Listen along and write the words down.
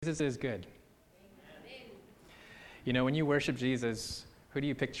Jesus is good. You know, when you worship Jesus, who do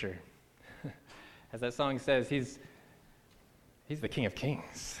you picture? As that song says, he's the King of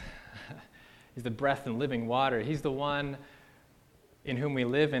Kings. He's the breath and living water. He's the one in whom we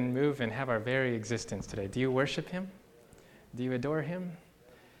live and move and have our very existence today. Do you worship him? Do you adore him?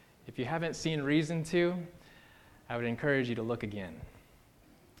 If you haven't seen reason to, I would encourage you to look again.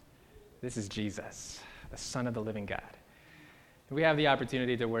 This is Jesus, the Son of the living God. We have the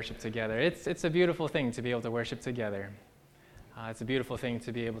opportunity to worship together. It's a beautiful thing to be able to worship together. It's a beautiful thing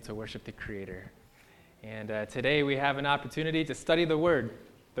to be able to worship the Creator. And today we have an opportunity to study the Word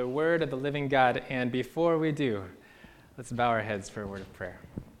of the living God. And before we do, let's bow our heads for a word of prayer.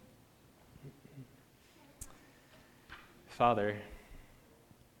 Father,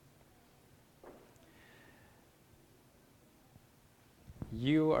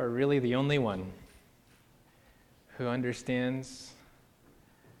 you are really the only one who understands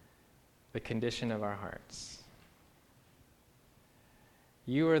the condition of our hearts.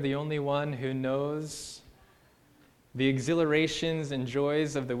 You are the only one who knows the exhilarations and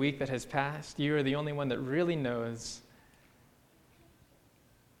joys of the week that has passed. You are the only one that really knows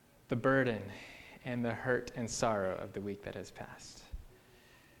the burden and the hurt and sorrow of the week that has passed.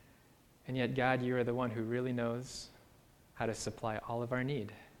 And yet, God, you are the one who really knows how to supply all of our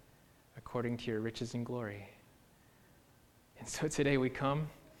need according to your riches and glory. And so today we come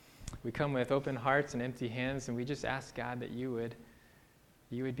with open hearts and empty hands, and we just ask God that you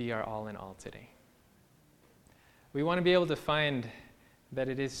would be our all in all today. We want to be able to find that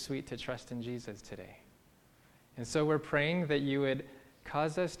it is sweet to trust in Jesus today. And so we're praying that you would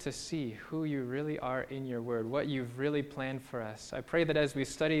cause us to see who you really are in your word, what you've really planned for us. I pray that as we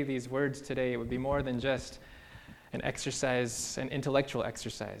study these words today, it would be more than just an exercise, an intellectual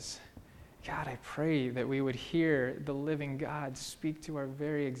exercise. God, I pray that we would hear the living God speak to our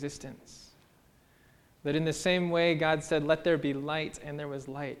very existence. That in the same way God said, "Let there be light," and there was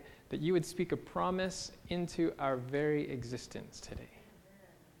light, that you would speak a promise into our very existence today.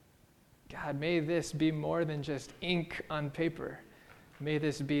 God, may this be more than just ink on paper. May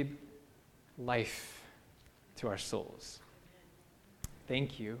this be life to our souls.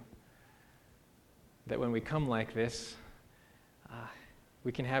 Thank you that when we come like this,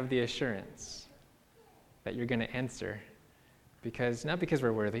 we can have the assurance that you're going to answer, not because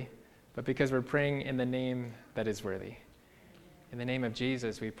we're worthy, but because we're praying in the name that is worthy. In the name of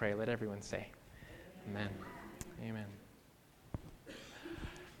Jesus we pray. Let everyone say, Amen. Amen.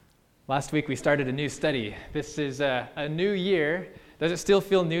 Last week we started a new study. This is a new year. Does it still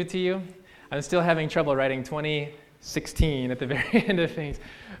feel new to you? I'm still having trouble writing 2016 at the very end of things.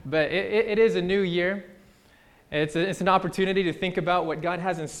 But it is a new year. It's an opportunity to think about what God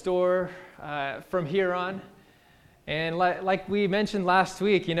has in store from here on. And like we mentioned last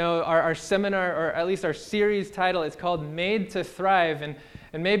week, you know, our seminar, or at least our series title, is called Made to Thrive. And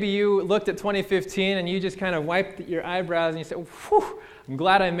maybe you looked at 2015 and you just kind of wiped your eyebrows and you said, "Whew, I'm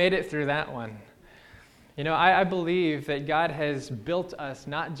glad I made it through that one." You know, I believe that God has built us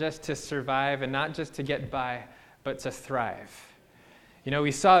not just to survive and not just to get by, but to thrive. You know,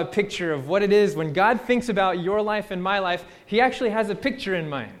 we saw a picture of what it is when God thinks about your life and my life. He actually has a picture in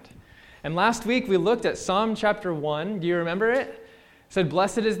mind. And last week we looked at Psalm chapter 1. Do you remember it? It said,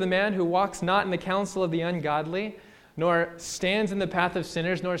 "Blessed is the man who walks not in the counsel of the ungodly, nor stands in the path of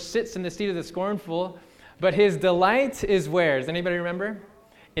sinners, nor sits in the seat of the scornful, but his delight is" where? Does anybody remember?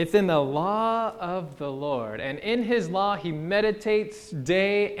 It's in the law of the Lord. And in his law he meditates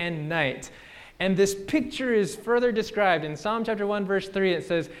day and night. And this picture is further described in Psalm chapter 1, verse 3. It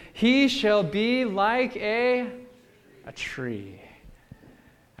says, "He shall be like a tree."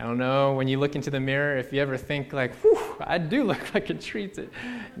 I don't know, when you look into the mirror, if you ever think like, "Whew, I do look like a tree."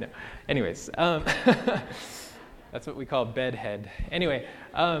 No. Anyways, that's what we call bedhead. Anyway,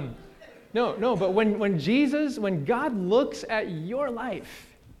 but when God looks at your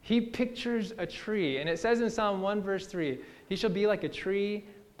life, he pictures a tree. And it says in Psalm 1, verse 3, "He shall be like a tree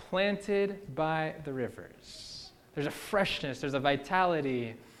planted by the rivers." There's a freshness, there's a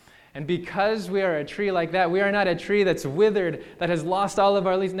vitality. And because we are a tree like that, we are not a tree that's withered, that has lost all of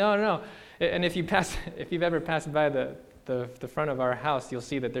our leaves. No. And if you've ever passed by the front of our house, you'll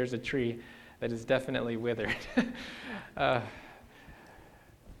see that there's a tree that is definitely withered.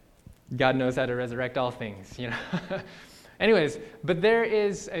 God knows how to resurrect all things, you know. Anyways, but there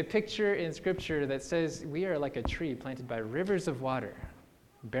is a picture in Scripture that says we are like a tree planted by rivers of water,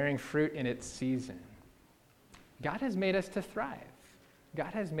 bearing fruit in its season. God has made us to thrive.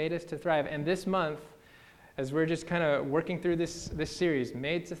 God has made us to thrive. And this month, as we're just kind of working through this series,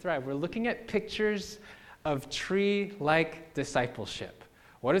 Made to Thrive, we're looking at pictures of tree-like discipleship.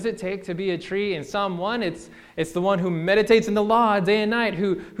 What does it take to be a tree? In Psalm 1, it's the one who meditates in the law day and night,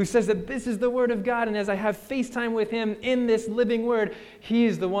 who says that this is the word of God, and as I have FaceTime with him in this living word, he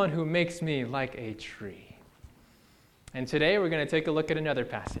is the one who makes me like a tree. And today we're going to take a look at another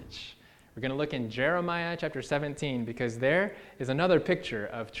passage. We're going to look in Jeremiah chapter 17, because there is another picture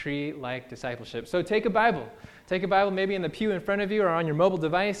of tree-like discipleship. So take a Bible. Take a Bible maybe in the pew in front of you or on your mobile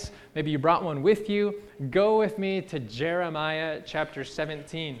device. Maybe you brought one with you. Go with me to Jeremiah chapter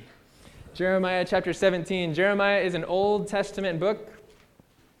 17. Jeremiah chapter 17. Jeremiah is an Old Testament book.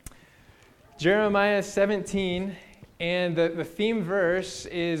 Jeremiah 17, and the theme verse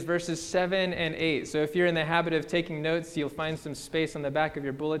is verses 7 and 8. So if you're in the habit of taking notes, you'll find some space on the back of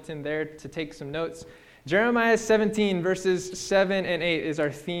your bulletin there to take some notes. Jeremiah 17, verses 7 and 8 is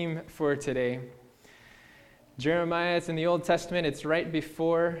our theme for today. Jeremiah, it's in the Old Testament. It's right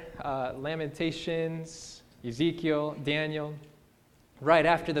before Lamentations, Ezekiel, Daniel, right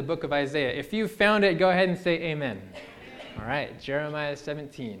after the book of Isaiah. If you found it, go ahead and say amen. All right, Jeremiah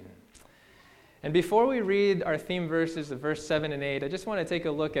 17. And before we read our theme verses of verse 7 and 8, I just want to take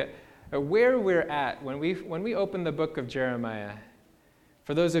a look at where we're at when we open the book of Jeremiah.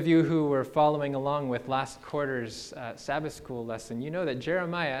 For those of you who were following along with last quarter's Sabbath school lesson, you know that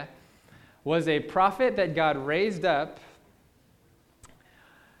Jeremiah was a prophet that God raised up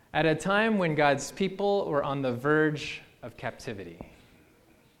at a time when God's people were on the verge of captivity.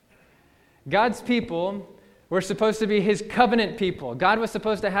 God's people were supposed to be his covenant people. God was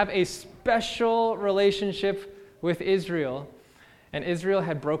supposed to have a special relationship with Israel, and Israel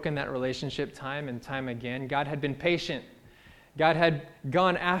had broken that relationship time and time again. God had been patient. God had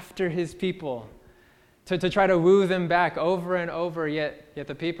gone after his people to try to woo them back over and over, yet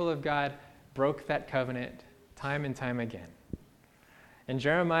the people of God broke that covenant time and time again. And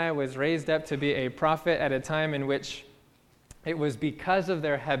Jeremiah was raised up to be a prophet at a time in which it was because of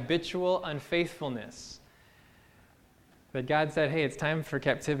their habitual unfaithfulness that God said, hey, it's time for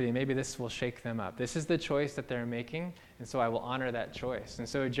captivity. Maybe this will shake them up. This is the choice that they're making, and so I will honor that choice. And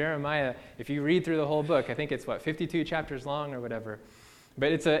so Jeremiah, if you read through the whole book, I think it's 52 chapters long or whatever,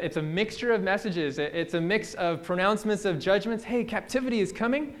 but it's a mixture of messages. It's a mix of pronouncements of judgments. Hey, captivity is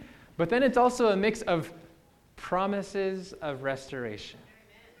coming. But then it's also a mix of promises of restoration.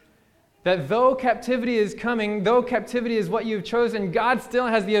 That though captivity is coming, though captivity is what you've chosen, God still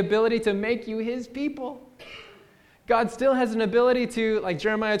has the ability to make you his people. God still has an ability to, like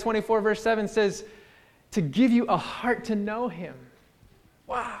Jeremiah 24 verse 7 says, to give you a heart to know him.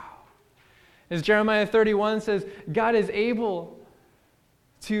 Wow. As Jeremiah 31 says, God is able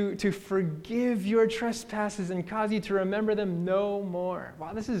to forgive your trespasses and cause you to remember them no more.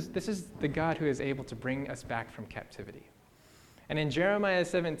 Wow, this is the God who is able to bring us back from captivity. And in Jeremiah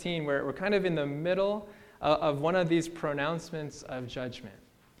 17, we're kind of in the middle of one of these pronouncements of judgment.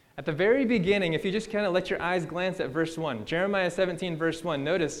 At the very beginning, if you just kind of let your eyes glance at verse 1, Jeremiah 17, verse 1,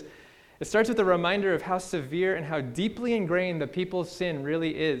 notice it starts with a reminder of how severe and how deeply ingrained the people's sin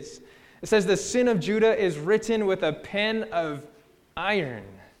really is. It says, the sin of Judah is written with a pen of iron.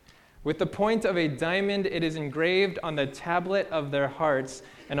 With the point of a diamond, it is engraved on the tablet of their hearts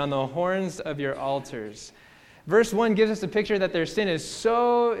and on the horns of your altars. Verse 1 gives us a picture that their sin is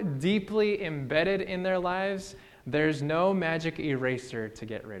so deeply embedded in their lives, there's no magic eraser to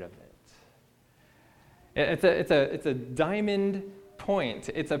get rid of it. It's a diamond point.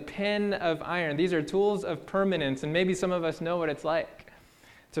 It's a pen of iron. These are tools of permanence, and maybe some of us know what it's like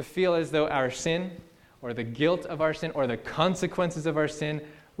to feel as though our sin, or the guilt of our sin, or the consequences of our sin,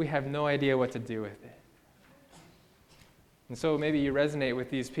 we have no idea what to do with it. And so maybe you resonate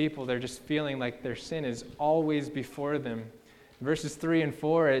with these people. They're just feeling like their sin is always before them. Verses 3 and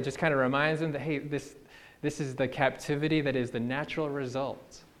 4, it just kind of reminds them that, hey, this is the captivity that is the natural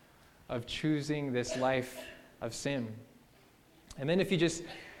result of choosing this life of sin. And then if you just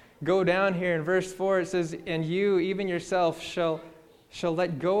go down here in verse 4, it says, and you, even yourself, shall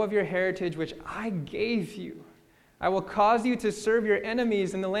let go of your heritage which I gave you. I will cause you to serve your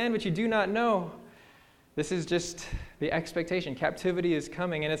enemies in the land which you do not know. This is just the expectation. Captivity is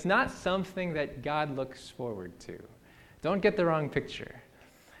coming, and it's not something that God looks forward to. Don't get the wrong picture.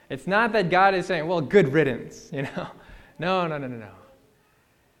 It's not that God is saying, well, good riddance, No.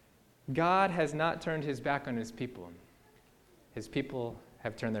 God has not turned his back on his people. His people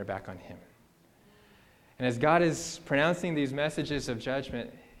have turned their back on him. And as God is pronouncing these messages of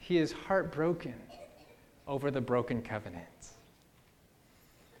judgment, he is heartbroken over the broken covenant.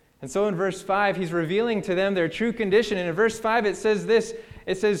 And so in verse 5, he's revealing to them their true condition. And in verse 5, it says this.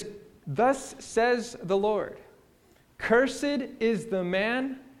 It says, thus says the Lord, cursed is the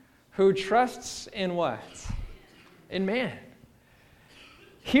man who trusts in what? In man.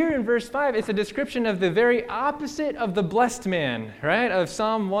 here in verse 5, it's a description of the very opposite of the blessed man, right? Of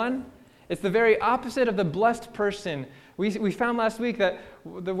Psalm 1. It's the very opposite of the blessed person. We found last week that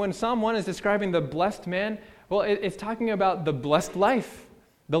when Psalm 1 is describing the blessed man, well, it's talking about the blessed life,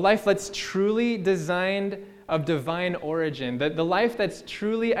 the life that's truly designed of divine origin, the life that's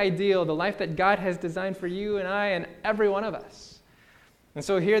truly ideal, the life that God has designed for you and I and every one of us. And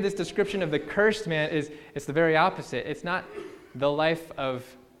so here, this description of the cursed man it's the very opposite. It's not the life of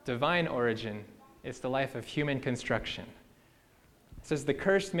divine origin. It's the life of human construction. It says, the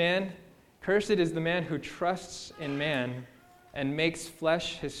cursed man, cursed is the man who trusts in man and makes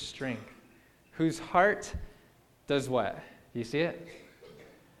flesh his strength, whose heart does what? Do you see it?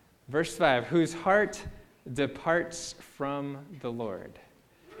 Verse 5, whose heart departs from the Lord.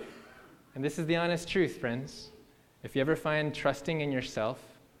 And this is the honest truth, friends. If you ever find trusting in yourself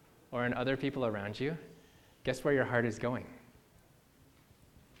or in other people around you, guess where your heart is going?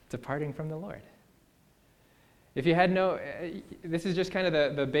 Departing from the Lord. If you had this is just kind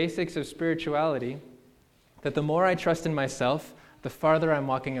of the basics of spirituality, that the more I trust in myself, the farther I'm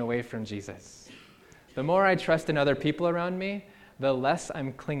walking away from Jesus. The more I trust in other people around me, the less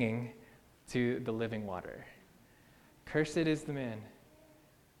I'm clinging to the living water. Cursed is the man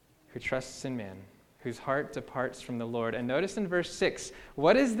who trusts in man, whose heart departs from the Lord. And notice in verse 6,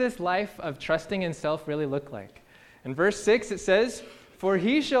 what does this life of trusting in self really look like? In verse 6 it says, for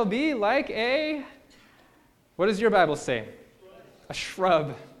he shall be like a, what does your Bible say? A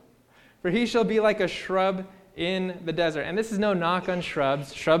shrub. For he shall be like a shrub in the desert. And this is no knock on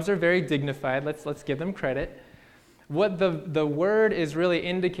shrubs. Shrubs are very dignified. Let's give them credit. What the word is really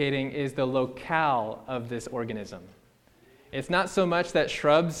indicating is the locale of this organism. It's not so much that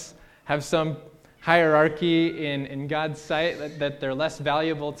shrubs have some hierarchy in God's sight, that they're less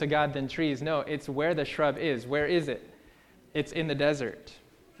valuable to God than trees. No, it's where the shrub is. Where is it? It's in the desert.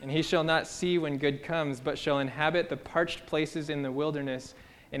 And he shall not see when good comes, but shall inhabit the parched places in the wilderness,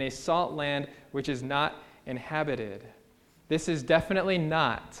 in a salt land which is not inhabited. This is definitely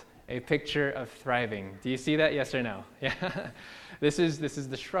not a picture of thriving. Do you see that? Yes or no? Yeah. This is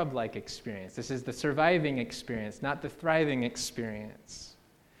the shrub-like experience. This is the surviving experience, not the thriving experience.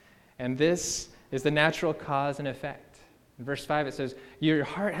 And this is the natural cause and effect. In verse 5 it says, your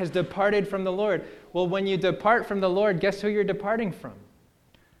heart has departed from the Lord. Well, when you depart from the Lord, guess who you're departing from?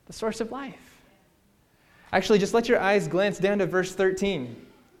 The source of life. Actually, just let your eyes glance down to verse 13.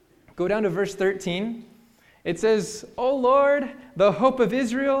 Go down to verse 13. It says, O Lord, the hope of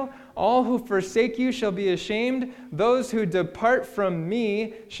Israel, all who forsake you shall be ashamed. Those who depart from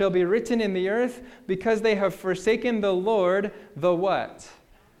me shall be written in the earth, because they have forsaken the Lord, the what?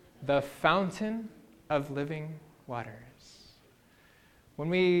 The fountain of living waters. When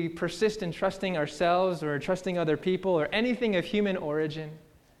we persist in trusting ourselves or trusting other people or anything of human origin,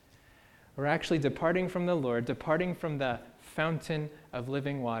 we're actually departing from the Lord, departing from the fountain of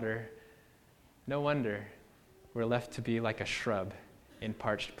living water. No wonder we're left to be like a shrub in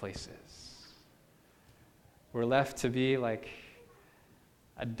parched places. We're left to be like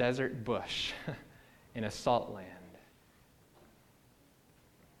a desert bush in a salt land.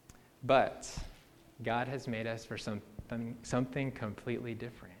 But God has made us for something completely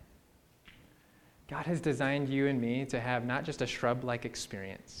different. God has designed you and me to have not just a shrub-like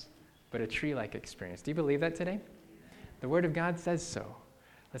experience, but a tree-like experience. Do you believe that today? The Word of God says so.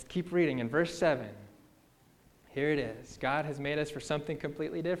 Let's keep reading. In verse 7, here it is. God has made us for something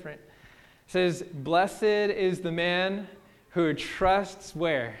completely different. It says, blessed is the man who trusts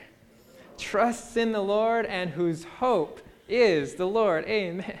where? Trusts in the Lord, and whose hope is the Lord.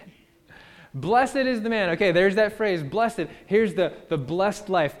 Amen. Blessed is the man. Okay, there's that phrase, blessed. Here's the blessed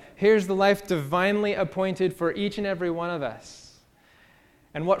life. Here's the life divinely appointed for each and every one of us.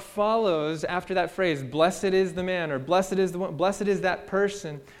 And what follows after that phrase, blessed is the man, or blessed is the one, blessed is that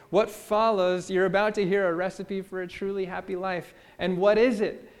person, what follows, you're about to hear a recipe for a truly happy life. And what is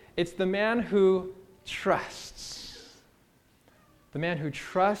it? It's the man who trusts. The man who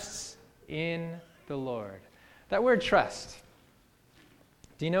trusts in the Lord. That word trust,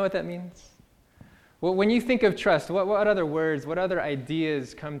 do you know what that means? Well, when you think of trust, what other words, what other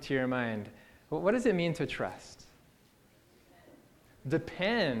ideas come to your mind? What does it mean to trust?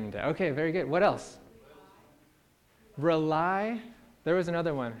 Depend. Okay, very good. What else? Rely. There was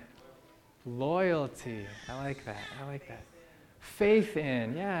another one. Loyalty. I like that. Faith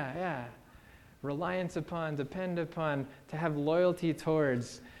in. Yeah. Reliance upon, depend upon, to have loyalty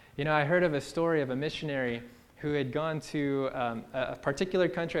towards. You know, I heard of a story of a missionary who had gone to a particular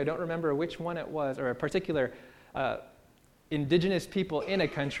country. I don't remember which one it was, or a particular indigenous people in a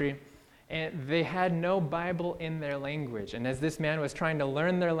country. And they had no Bible in their language. And as this man was trying to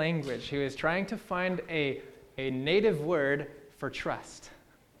learn their language, he was trying to find a native word for trust.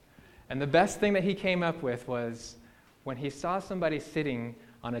 And the best thing that he came up with was when he saw somebody sitting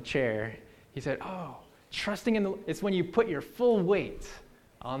on a chair, he said, "Oh, trusting in it's when you put your full weight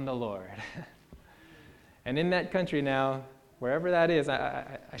on the Lord." And in that country now, wherever that is,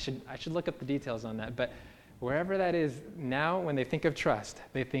 I should look up the details on that, but wherever that is now, when they think of trust,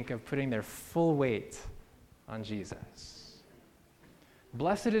 they think of putting their full weight on Jesus.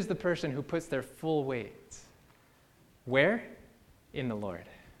 Blessed is the person who puts their full weight. Where? In the Lord.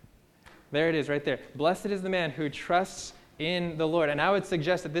 There it is right there. Blessed is the man who trusts in the Lord. And I would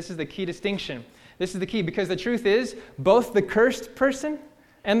suggest that this is the key distinction. This is the key, because the truth is, both the cursed person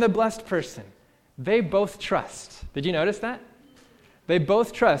and the blessed person, they both trust. Did you notice that? They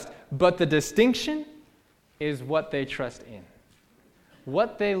both trust, but the distinction is what they trust in,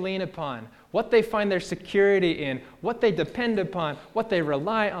 what they lean upon, what they find their security in, what they depend upon, what they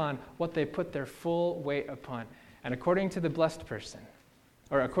rely on, what they put their full weight upon. And according to the blessed person,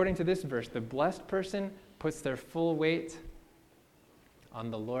 or according to this verse, the blessed person puts their full weight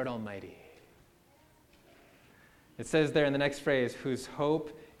on the Lord Almighty. It says there in the next phrase, whose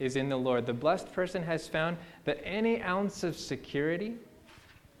hope is in the Lord. The blessed person has found that any ounce of security,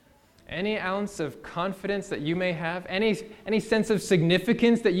 any ounce of confidence that you may have, any sense of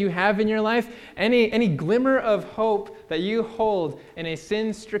significance that you have in your life, any glimmer of hope that you hold in a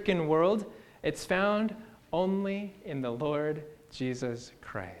sin-stricken world, it's found only in the Lord Jesus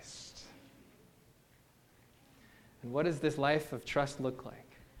Christ. And what does this life of trust look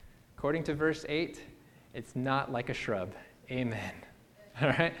like? According to verse 8, it's not like a shrub. Amen. All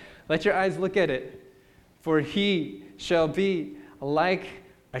right? Let your eyes look at it. For he shall be like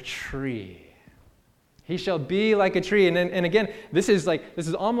a tree. He shall be like a tree. And again, this is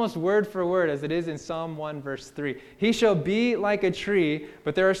almost word for word as it is in Psalm 1 verse 3. He shall be like a tree,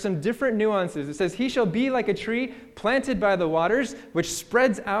 but there are some different nuances. It says, he shall be like a tree planted by the waters, which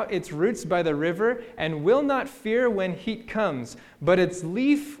spreads out its roots by the river, and will not fear when heat comes, but its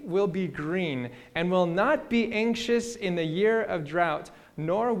leaf will be green, and will not be anxious in the year of drought,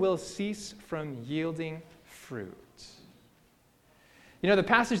 nor will cease from yielding fruit. You know, the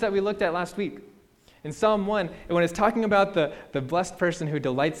passage that we looked at last week, in Psalm 1, when it's talking about the blessed person who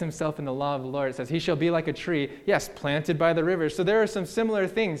delights himself in the law of the Lord, it says, he shall be like a tree, yes, planted by the river. So there are some similar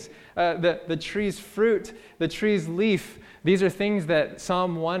things. The tree's fruit, the tree's leaf, these are things that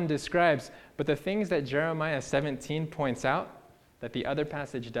Psalm 1 describes. But the things that Jeremiah 17 points out, that the other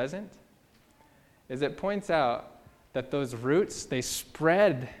passage doesn't, is it points out that those roots, they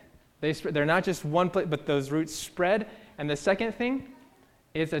spread. They're not just one place, but those roots spread. And the second thing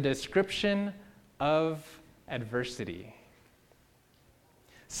is a description of adversity.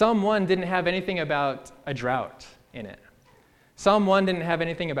 Psalm 1 didn't have anything about a drought in it. Psalm 1 didn't have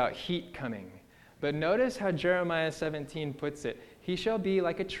anything about heat coming. But notice how Jeremiah 17 puts it. He shall be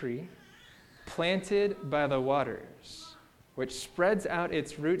like a tree planted by the waters, which spreads out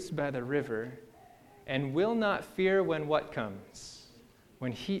its roots by the river, and will not fear when what comes?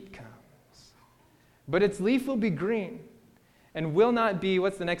 When heat comes. But its leaf will be green, and will not be,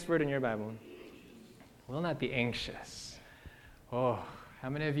 what's the next word in your Bible? Will not be anxious. Oh, how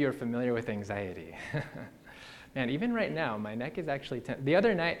many of you are familiar with anxiety? Man, even right now, my neck is actually tense. The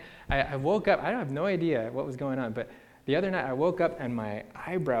other night, I woke up, I have no idea what was going on, but the other night I woke up and my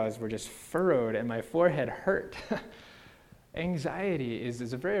eyebrows were just furrowed and my forehead hurt. Anxiety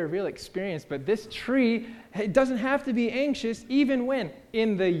is a very real experience, but this tree, it doesn't have to be anxious even when,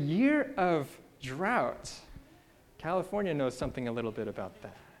 in the year of drought, California knows something a little bit about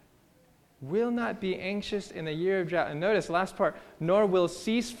that. Will not be anxious in the year of drought. And notice, last part, nor will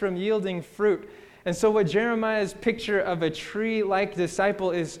cease from yielding fruit. And so what Jeremiah's picture of a tree-like disciple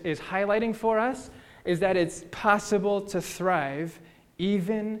is highlighting for us is that it's possible to thrive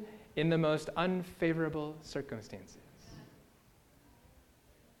even in the most unfavorable circumstances.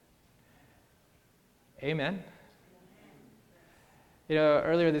 Amen. You know,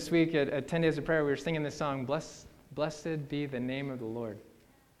 earlier this week at 10 Days of Prayer, we were singing this song, Blessed be the name of the Lord.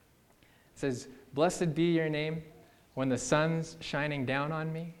 It says, blessed be your name when the sun's shining down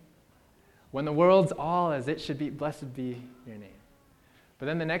on me, when the world's all as it should be, blessed be your name. But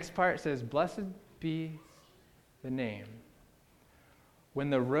then the next part says, blessed be the name when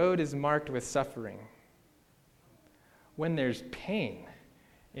the road is marked with suffering, when there's pain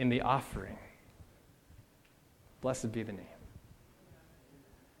in the offering. Blessed be the name.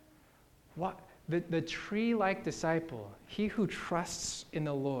 What? The tree-like disciple, he who trusts in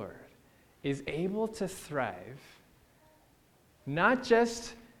the Lord, is able to thrive not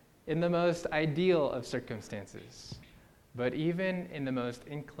just in the most ideal of circumstances, but even in the most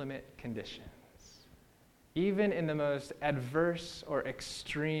inclement conditions, even in the most adverse or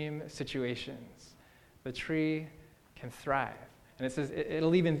extreme situations, the tree can thrive. And it says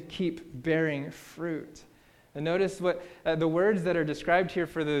it'll even keep bearing fruit. And notice what the words that are described here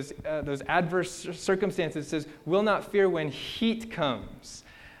for those adverse circumstances. It says, will not fear when heat comes.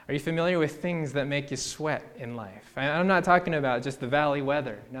 Are you familiar with things that make you sweat in life? I'm not talking about just the valley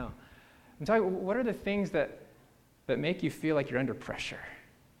weather. No. I'm talking, what are the things that make you feel like you're under pressure?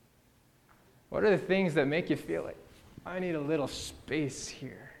 What are the things that make you feel like, I need a little space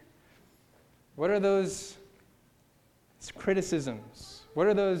here? What are those criticisms? What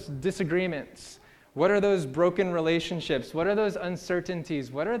are those disagreements? What are those broken relationships? What are those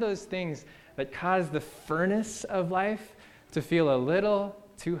uncertainties? What are those things that cause the furnace of life to feel a little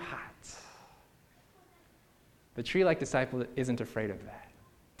too hot? The tree-like disciple isn't afraid of that.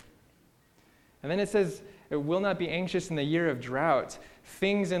 And then it says, it will not be anxious in the year of drought.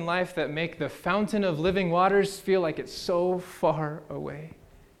 Things in life that make the fountain of living waters feel like it's so far away.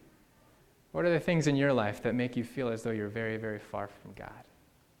 What are the things in your life that make you feel as though you're very, very far from God?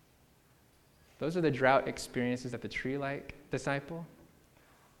 Those are the drought experiences that the tree-like disciple,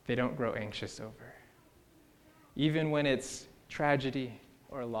 they don't grow anxious over. Even when it's tragedy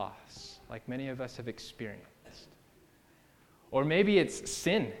or loss, like many of us have experienced. Or maybe it's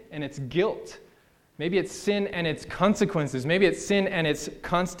sin and it's guilt. Maybe it's sin and its consequences. Maybe it's sin and its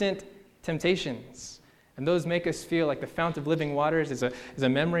constant temptations. And those make us feel like the fount of living waters is a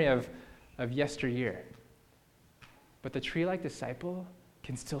memory of yesteryear. But the tree-like disciple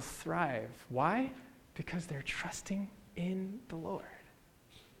can still thrive. Why? Because they're trusting in the Lord.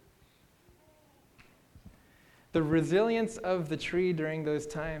 The resilience of the tree during those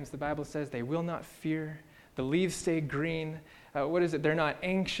times, the Bible says they will not fear. The leaves stay green. They're not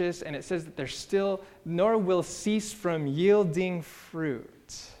anxious. And it says that they're still, nor will cease from yielding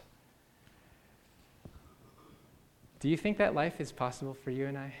fruit. Do you think that life is possible for you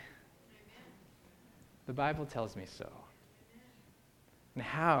and I? Amen. The Bible tells me so. And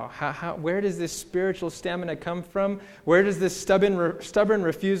how? Where does this spiritual stamina come from? Where does this stubborn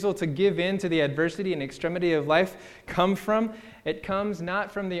refusal to give in to the adversity and extremity of life come from? It comes not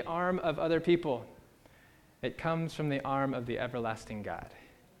from the arm of other people. It comes from the arm of the everlasting God.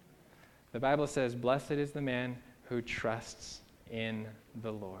 The Bible says, blessed is the man who trusts in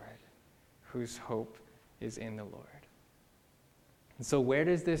the Lord, whose hope is in the Lord. And so where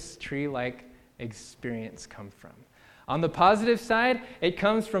does this tree-like experience come from? On the positive side, it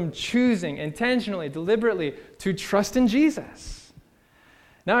comes from choosing intentionally, deliberately to trust in Jesus.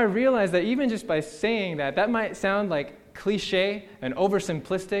 Now I realize that even just by saying that might sound like cliche and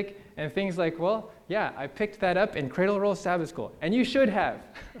oversimplistic and things like, well, yeah, I picked that up in Cradle Roll Sabbath School, and you should have.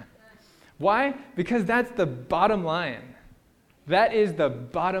 Why? Because that's the bottom line. That is the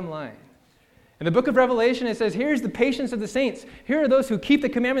bottom line. In the book of Revelation, it says, here's the patience of the saints. Here are those who keep the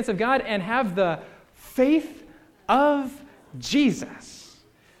commandments of God and have the faith of Jesus.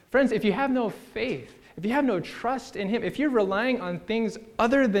 Friends, if you have no faith, if you have no trust in Him, if you're relying on things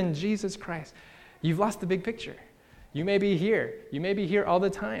other than Jesus Christ, you've lost the big picture. You may be here. You may be here all the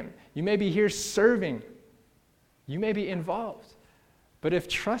time. You may be here serving. You may be involved. But if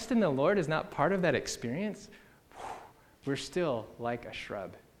trust in the Lord is not part of that experience, we're still like a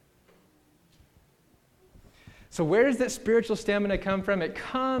shrub. So where does that spiritual stamina come from? It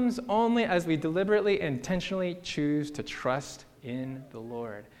comes only as we deliberately, intentionally choose to trust in the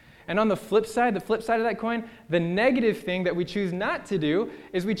Lord. And on the flip side of that coin, the negative thing that we choose not to do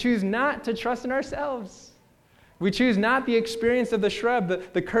is we choose not to trust in ourselves. We choose not the experience of the shrub,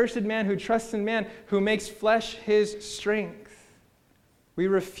 the cursed man who trusts in man, who makes flesh his strength. We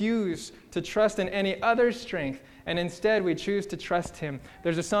refuse to trust in any other strength, and instead we choose to trust Him.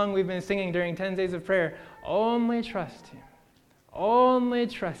 There's a song we've been singing during 10 days of prayer. Only trust Him. Only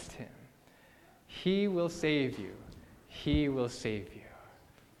trust Him. He will save you. He will save you.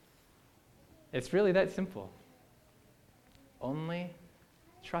 It's really that simple. Only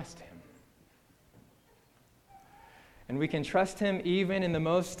trust Him. And we can trust Him even in the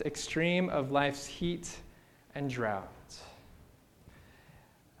most extreme of life's heat and drought.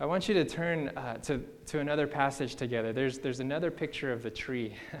 I want you to turn to another passage together. There's another picture of the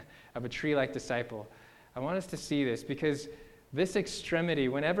tree, of a tree-like disciple. I want us to see this because this extremity,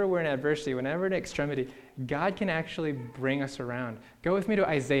 whenever we're in adversity, whenever in extremity, God can actually bring us around. Go with me to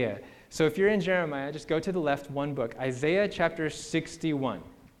Isaiah. So if you're in Jeremiah, just go to the left one book, Isaiah chapter 61.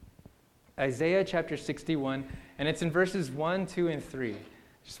 Isaiah chapter 61, and it's in verses 1, 2, and 3. I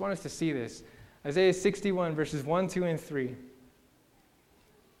just want us to see this. Isaiah 61, verses 1, 2, and 3.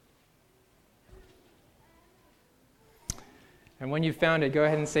 And when you found it, go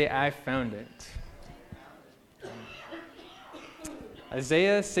ahead and say, I found it.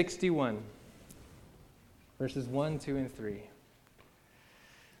 Isaiah 61, verses 1, 2, and 3.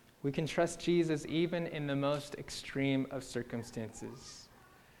 We can trust Jesus even in the most extreme of circumstances.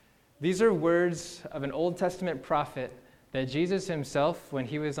 These are words of an Old Testament prophet that Jesus himself, when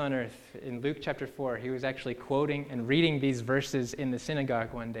he was on earth, in Luke chapter 4, he was actually quoting and reading these verses in the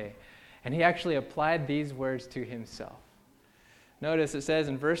synagogue one day. And he actually applied these words to himself. Notice it says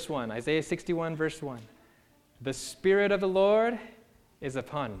in verse 1, Isaiah 61, verse 1, "The Spirit of the Lord is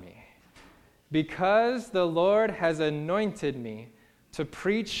upon me, because the Lord has anointed me to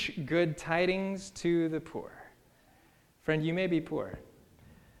preach good tidings to the poor." Friend, you may be poor,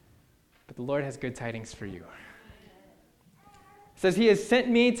 but the Lord has good tidings for you. It says, He has sent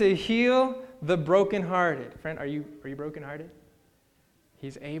me to heal the brokenhearted. Friend, are you brokenhearted?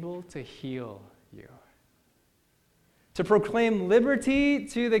 He's able to heal you. To proclaim liberty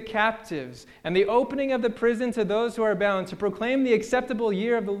to the captives and the opening of the prison to those who are bound, to proclaim the acceptable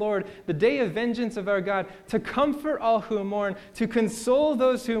year of the Lord, the day of vengeance of our God, to comfort all who mourn, to console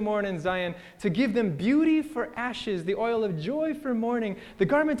those who mourn in Zion, to give them beauty for ashes, the oil of joy for mourning, the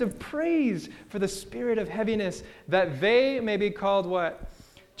garment of praise for the spirit of heaviness, that they may be called what?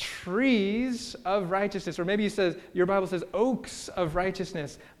 Trees of righteousness. Or maybe your Bible says oaks of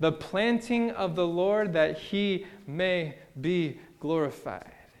righteousness, the planting of the Lord, that He may be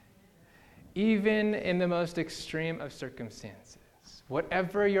glorified. Even in the most extreme of circumstances,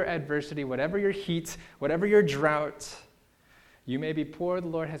 whatever your adversity, whatever your heat, whatever your drought, you may be poor, the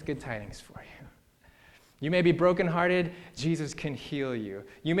Lord has good tidings for you. You may be brokenhearted, Jesus can heal you.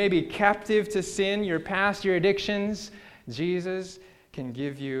 You may be captive to sin, your past, your addictions, Jesus can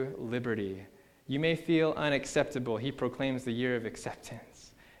give you liberty. You may feel unacceptable. He proclaims the year of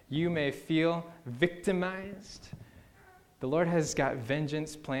acceptance. You may feel victimized. The Lord has got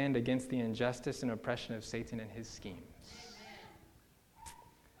vengeance planned against the injustice and oppression of Satan and his schemes.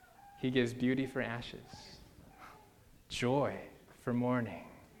 He gives beauty for ashes, joy for mourning,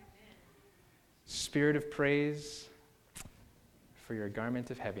 spirit of praise for your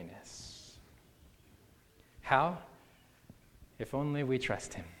garment of heaviness. How? If only we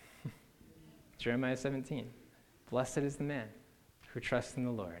trust Him. Jeremiah 17, "Blessed is the man who trusts in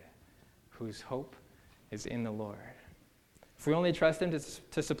the Lord, whose hope is in the Lord." If we only trust Him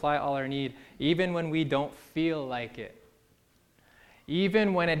to supply all our need, even when we don't feel like it,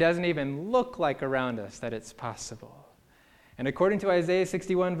 even when it doesn't even look like around us that it's possible. And according to Isaiah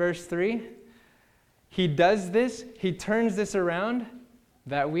 61, verse 3, He does this, He turns this around,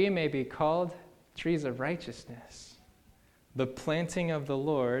 that we may be called trees of righteousness, the planting of the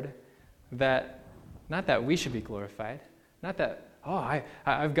Lord, that, not that we should be glorified, not that,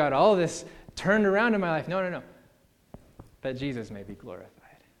 I've got all this turned around in my life. No. That Jesus may be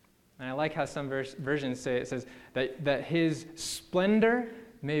glorified. And I like how some versions say, it says that His splendor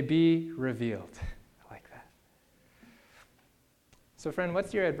may be revealed. I like that. So friend,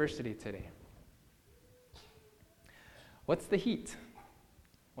 what's your adversity today? What's the heat?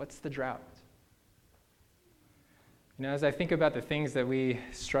 What's the drought? You know, as I think about the things that we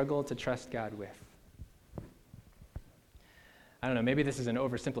struggle to trust God with, I don't know, maybe this is an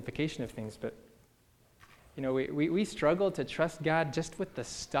oversimplification of things, but, you know, we struggle to trust God just with the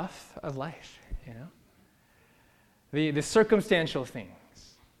stuff of life, you know? The circumstantial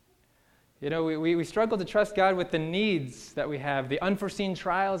things. You know, we struggle to trust God with the needs that we have, the unforeseen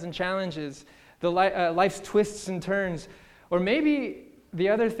trials and challenges, the life's twists and turns. Or maybe the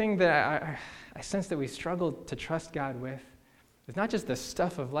other thing that I sense that we struggle to trust God with is not just the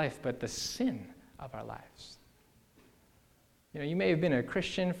stuff of life, but the sin of our lives. You know, you may have been a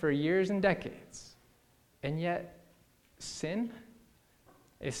Christian for years and decades, and yet sin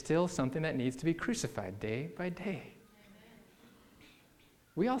is still something that needs to be crucified day by day.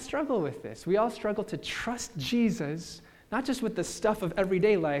 We all struggle with this. We all struggle to trust Jesus, not just with the stuff of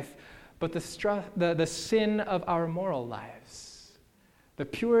everyday life, but the sin of our moral lives. The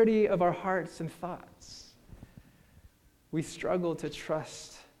purity of our hearts and thoughts. We struggle to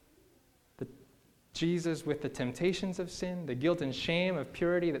trust Jesus with the temptations of sin, the guilt and shame of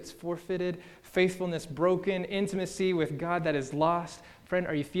purity that's forfeited, faithfulness broken, intimacy with God that is lost. Friend,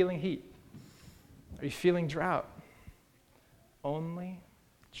 are you feeling heat? Are you feeling drought? Only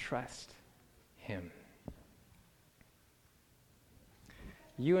trust Him.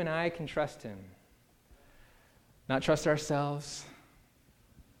 You and I can trust Him. Not trust ourselves.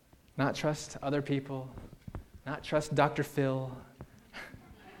 Not trust other people, not trust Dr. Phil,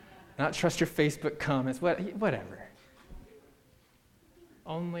 not trust your Facebook comments, whatever.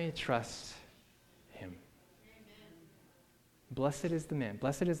 Only trust Him. Blessed is the man,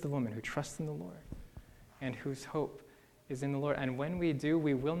 blessed is the woman who trusts in the Lord and whose hope is in the Lord. And when we do,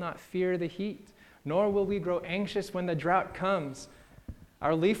 we will not fear the heat, nor will we grow anxious when the drought comes.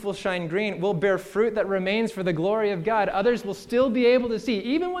 Our leaf will shine green. We'll bear fruit that remains for the glory of God. Others will still be able to see,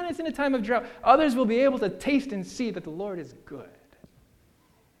 even when it's in a time of drought, others will be able to taste and see that the Lord is good.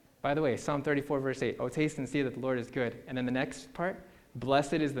 By the way, Psalm 34, verse 8, oh, taste and see that the Lord is good. And then the next part,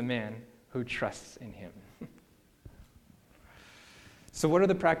 blessed is the man who trusts in him. So what are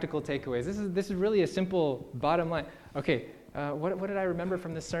the practical takeaways? This is really a simple bottom line. Okay, what did I remember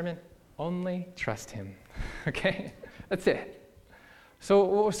from this sermon? Only trust him. Okay, that's it.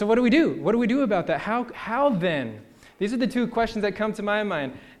 So what do we do? What do we do about that? How then? These are the two questions that come to my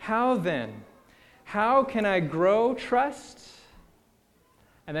mind. How then? How can I grow trust?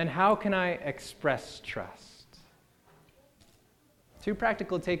 And then how can I express trust? Two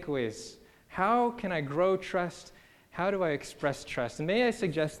practical takeaways. How can I grow trust? How do I express trust? And may I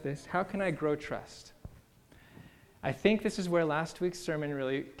suggest this? How can I grow trust? I think this is where last week's sermon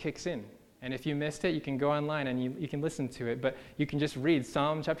really kicks in. And if you missed it, you can go online and you can listen to it. But you can just read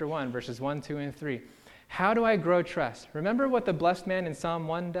Psalm chapter 1, verses 1, 2, and 3. How do I grow trust? Remember what the blessed man in Psalm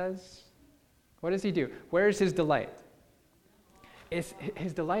 1 does? What does he do? Where is his delight?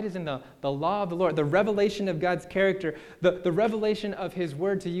 His delight is in the law of the Lord, the revelation of God's character, the revelation of his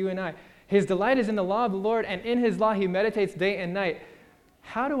word to you and I. His delight is in the law of the Lord, and in his law he meditates day and night.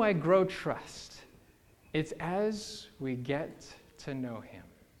 How do I grow trust? It's as we get to know him.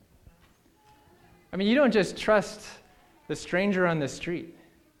 I mean, you don't just trust the stranger on the street.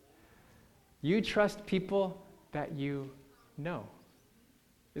 You trust people that you know.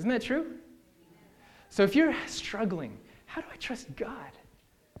 Isn't that true? So if you're struggling, how do I trust God?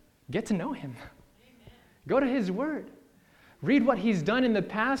 Get to know him. Go to his word. Read what he's done in the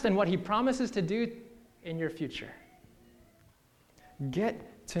past and what he promises to do in your future.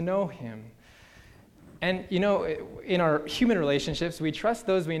 Get to know him. And, you know, in our human relationships, we trust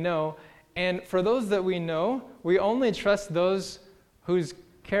those we know. And for those that we know, we only trust those whose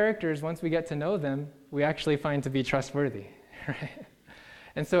characters, once we get to know them, we actually find to be trustworthy. Right?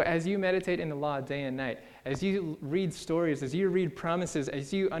 And so as you meditate in the law day and night, as you read stories, as you read promises,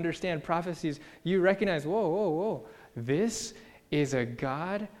 as you understand prophecies, you recognize, whoa, this is a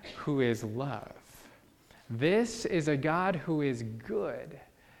God who is love. This is a God who is good.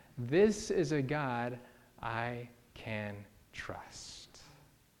 This is a God I can trust.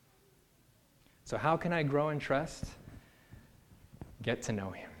 So how can I grow in trust? Get to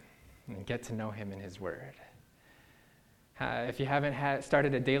know him, and get to know him in his word. If you haven't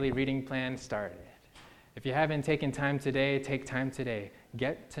started a daily reading plan, start it. If you haven't taken time today, take time today.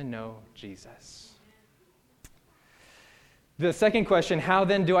 Get to know Jesus. The second question, how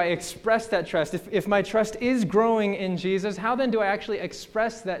then do I express that trust? If my trust is growing in Jesus, how then do I actually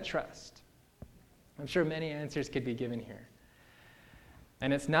express that trust? I'm sure many answers could be given here.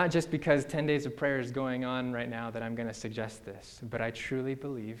 And it's not just because 10 days of prayer is going on right now that I'm going to suggest this, but I truly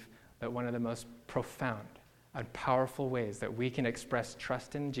believe that one of the most profound and powerful ways that we can express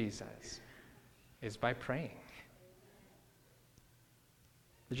trust in Jesus is by praying.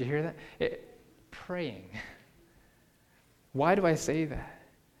 Did you hear that? Praying. Why do I say that?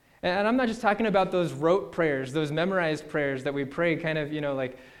 And I'm not just talking about those rote prayers, those memorized prayers that we pray kind of,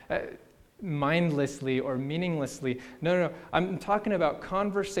 mindlessly or meaninglessly. No. I'm talking about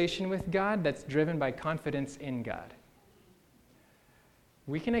conversation with God that's driven by confidence in God.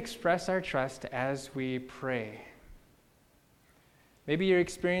 We can express our trust as we pray. Maybe you're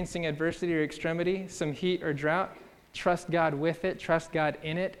experiencing adversity or extremity, some heat or drought. Trust God with it. Trust God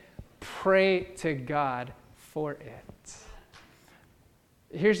in it. Pray to God for it.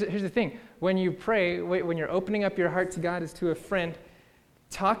 Here's the thing. When you pray, when you're opening up your heart to God as to a friend,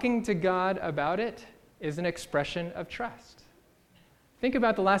 talking to God about it is an expression of trust. Think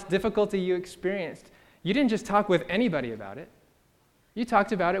about the last difficulty you experienced. You didn't just talk with anybody about it. You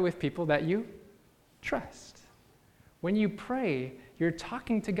talked about it with people that you trust. When you pray, you're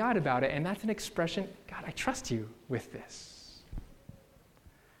talking to God about it, and that's an expression, God, I trust you with this.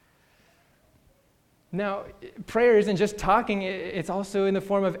 Now, prayer isn't just talking, it's also in the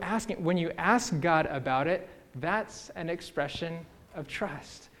form of asking. When you ask God about it, that's an expression of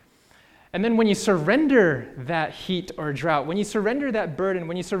trust. And then when you surrender that heat or drought, when you surrender that burden,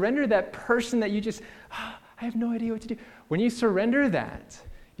 when you surrender that person that you just, I have no idea what to do. When you surrender that,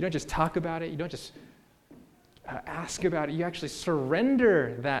 you don't just talk about it, you don't just ask about it, you actually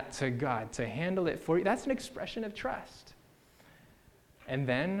surrender that to God to handle it for you. That's an expression of trust. And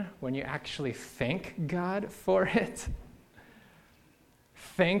then when you actually thank God for it,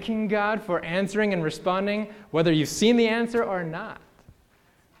 thanking God for answering and responding, whether you've seen the answer or not.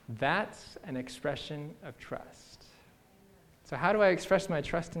 That's an expression of trust. So how do I express my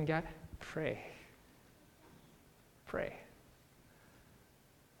trust in God? Pray. Pray.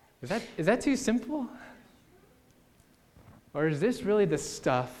 Is that too simple? Or is this really the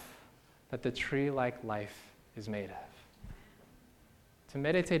stuff that the tree-like life is made of? To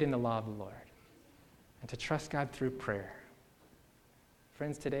meditate in the law of the Lord and to trust God through prayer.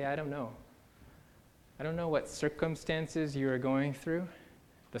 Friends, today I don't know. I don't know what circumstances you are going through,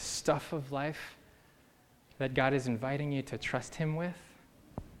 the stuff of life that God is inviting you to trust Him with.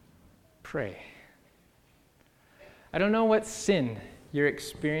 Pray. I don't know what sin you're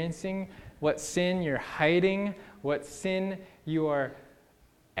experiencing, what sin you're hiding, what sin you are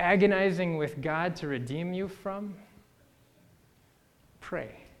agonizing with God to redeem you from.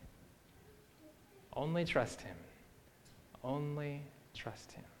 Pray. Only trust Him. Only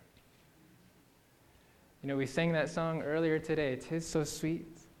trust Him. You know, we sang that song earlier today. 'Tis so sweet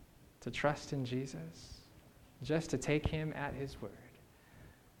to trust in Jesus, just to take Him at His word.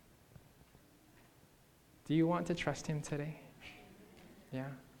 Do you want to trust Him today? Yeah?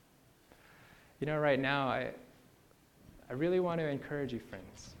 You know, right now, I really want to encourage you,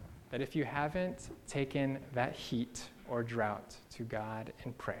 friends, that if you haven't taken that heat or drought to God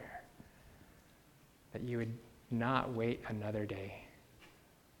in prayer, that you would not wait another day.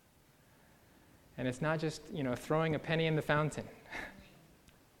 And it's not just, throwing a penny in the fountain.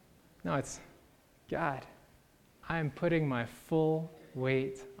 No, it's, God, I'm putting my full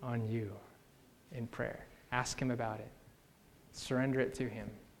weight on you in prayer. Ask Him about it. Surrender it to Him.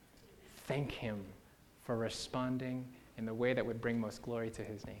 Thank Him for responding in the way that would bring most glory to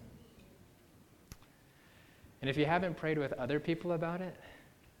His name. And if you haven't prayed with other people about it,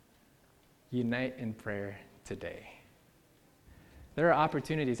 unite in prayer today. There are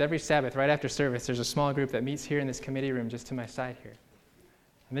opportunities. Every Sabbath, right after service, there's a small group that meets here in this committee room just to my side here.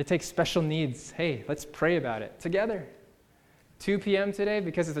 And they take special needs. Hey, let's pray about it together. 2 p.m. today,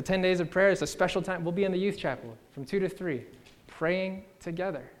 because it's the 10 days of prayer, it's a special time. We'll be in the youth chapel from 2 to 3, praying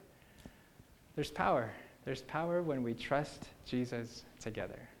together. There's power. There's power when we trust Jesus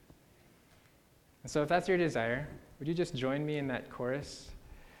together. And so if that's your desire, would you just join me in that chorus?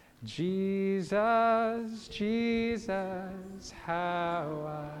 Jesus, Jesus, how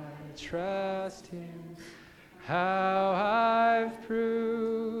I trust Him, how I've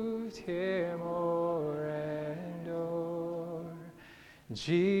proved Him o'er and o'er.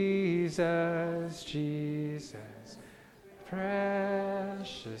 Jesus, Jesus,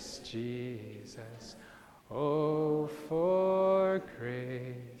 precious Jesus, oh, for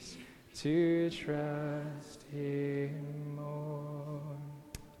grace to trust Him more.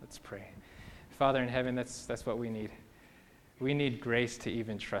 Let's pray. Father in heaven, that's what we need. We need grace to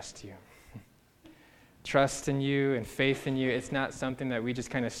even trust You. Trust in You and faith in You, it's not something that we just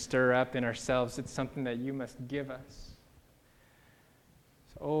kind of stir up in ourselves. It's something that You must give us.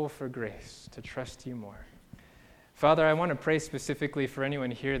 So, for grace to trust You more. Father, I want to pray specifically for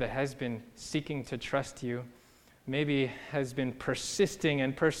anyone here that has been seeking to trust You, maybe has been persisting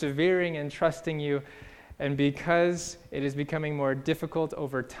and persevering and trusting You, and because it is becoming more difficult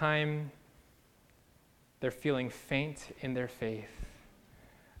over time, they're feeling faint in their faith.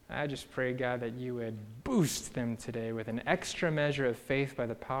 I just pray, God, that You would boost them today with an extra measure of faith by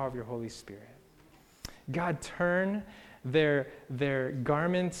the power of Your Holy Spirit. God, turn their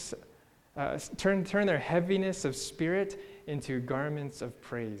garments, turn their heaviness of spirit into garments of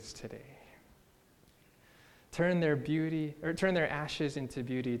praise today. Turn their beauty, or turn their ashes into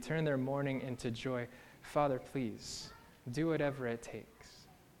beauty, turn their mourning into joy. Father, please, do whatever it takes.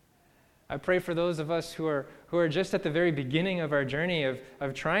 I pray for those of us who are just at the very beginning of our journey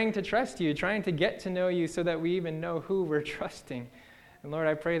of trying to trust You, trying to get to know You so that we even know who we're trusting. And Lord,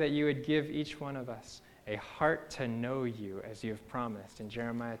 I pray that You would give each one of us a heart to know You as You have promised in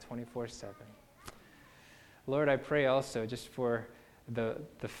Jeremiah 24:7. Lord, I pray also just for the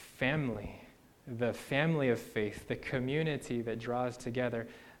family of faith, the community that draws together,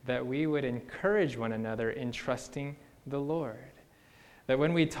 that we would encourage one another in trusting the Lord. That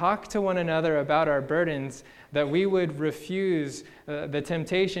when we talk to one another about our burdens, that we would refuse the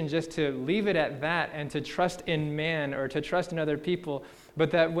temptation just to leave it at that and to trust in man or to trust in other people,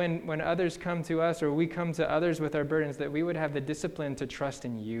 but that when others come to us or we come to others with our burdens, that we would have the discipline to trust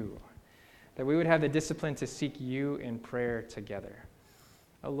in You, that we would have the discipline to seek You in prayer together.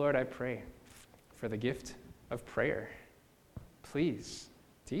 Oh Lord, I pray for the gift of prayer. Please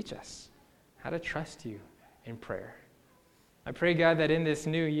teach us how to trust You in prayer. I pray, God, that in this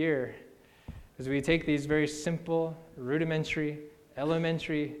new year, as we take these very simple, rudimentary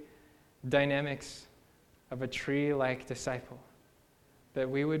elementary dynamics of a tree-like disciple, that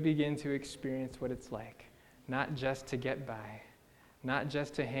we would begin to experience what it's like, not just to get by, not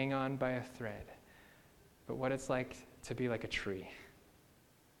just to hang on by a thread, but what it's like to be like a tree,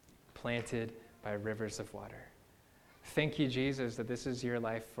 planted by rivers of water. Thank you, Jesus, that this is your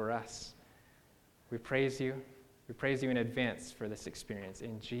life for us. We praise you. We praise you in advance for this experience.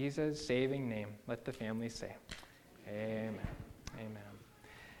 In Jesus' saving name, let the family say, amen. Amen.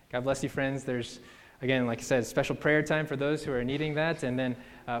 God bless you, friends. There's, again, like I said, special prayer time for those who are needing that, and then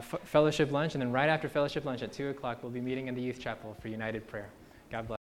fellowship lunch, and then right after fellowship lunch at 2 o'clock, we'll be meeting in the youth chapel for United Prayer. God bless.